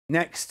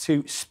Next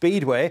to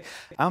Speedway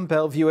and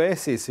Belle Vue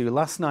Aces, who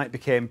last night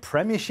became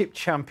Premiership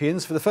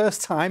champions for the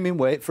first time in,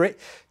 wait for it,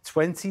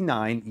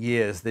 29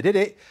 years. They did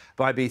it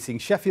by beating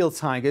Sheffield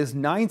Tigers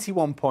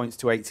 91 points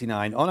to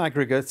 89 on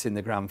aggregate in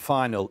the grand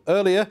final.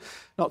 Earlier,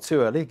 not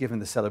too early given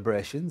the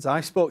celebrations,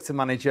 I spoke to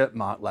manager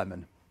Mark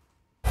Lemon.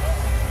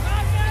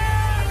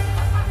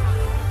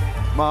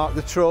 Mark,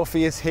 the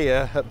trophy is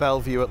here at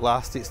Belle Vue at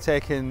last. It's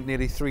taken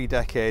nearly 3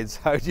 decades.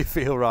 How do you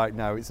feel right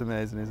now? It's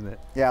amazing, isn't it?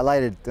 Yeah,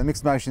 elated. The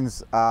mixed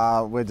emotions.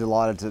 We're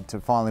delighted to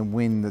finally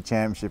win the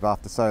championship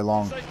after so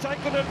long. They've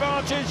taken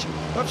advantage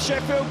of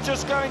Sheffield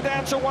just going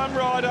down to one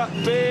rider.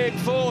 Big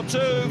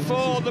 4-2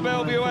 for the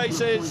Belle Vue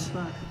Aces.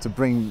 To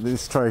bring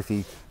this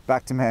trophy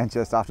back to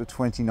Manchester after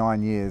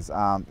 29 years,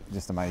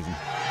 just amazing.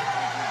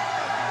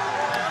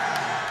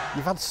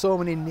 You've had so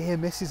many near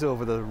misses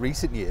over the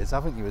recent years,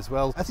 haven't you, as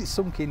well? Has it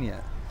sunk in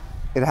yet?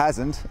 It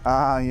hasn't,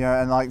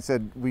 and like I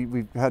said,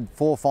 we've had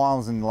 4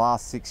 finals in the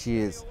last 6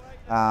 years,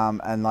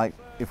 and like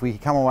if we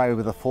come away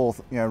with a 4th,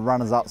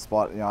 runners-up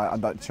spot,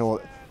 I'm not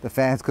sure the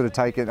fans could have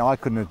taken it. I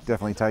couldn't have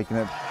definitely taken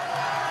it.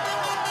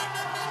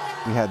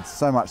 We had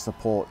so much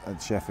support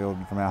at Sheffield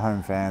from our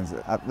home fans.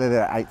 They're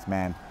their 8th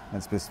man.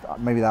 And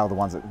maybe they were the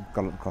ones that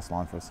got it across the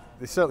line for us.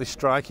 They're certainly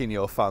striking,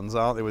 your fans,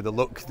 aren't they, with the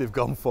look they've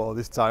gone for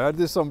this time? How did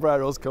the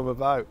sombreros come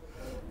about?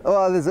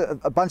 Well, there's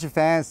a bunch of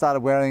fans started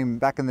wearing them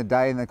back in the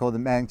day, and they're called the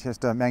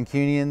Manchester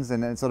Mancunians,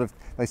 and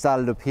they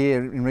started to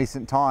appear in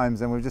recent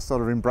times, and we've just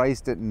sort of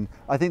embraced it. And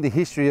I think the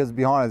history is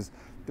behind us.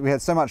 We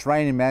had so much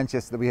rain in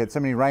Manchester that we had so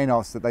many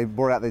rain-offs that they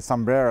brought out these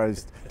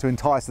sombreros to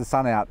entice the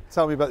sun out.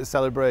 Tell me about the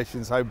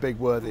celebrations. How big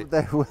were they?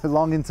 They were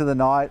long into the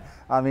night.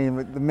 I mean,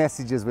 the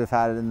messages we've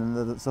had and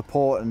the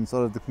support and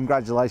sort of the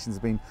congratulations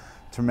have been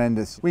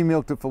tremendous. We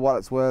milked it for what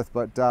it's worth,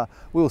 but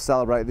we'll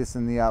celebrate this,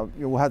 and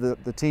we'll have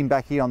the team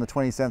back here on the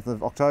 27th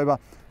of October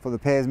for the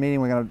pairs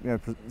meeting. We're going to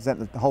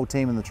present the whole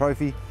team and the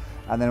trophy,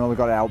 and then we've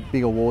got our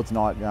big awards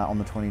night on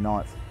the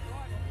 29th.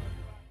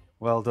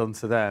 Well done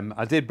to them.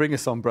 I did bring a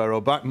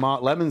sombrero back,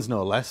 Mark Lemon's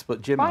no less,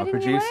 but Jim, our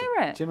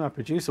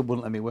producer,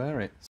 wouldn't let me wear it.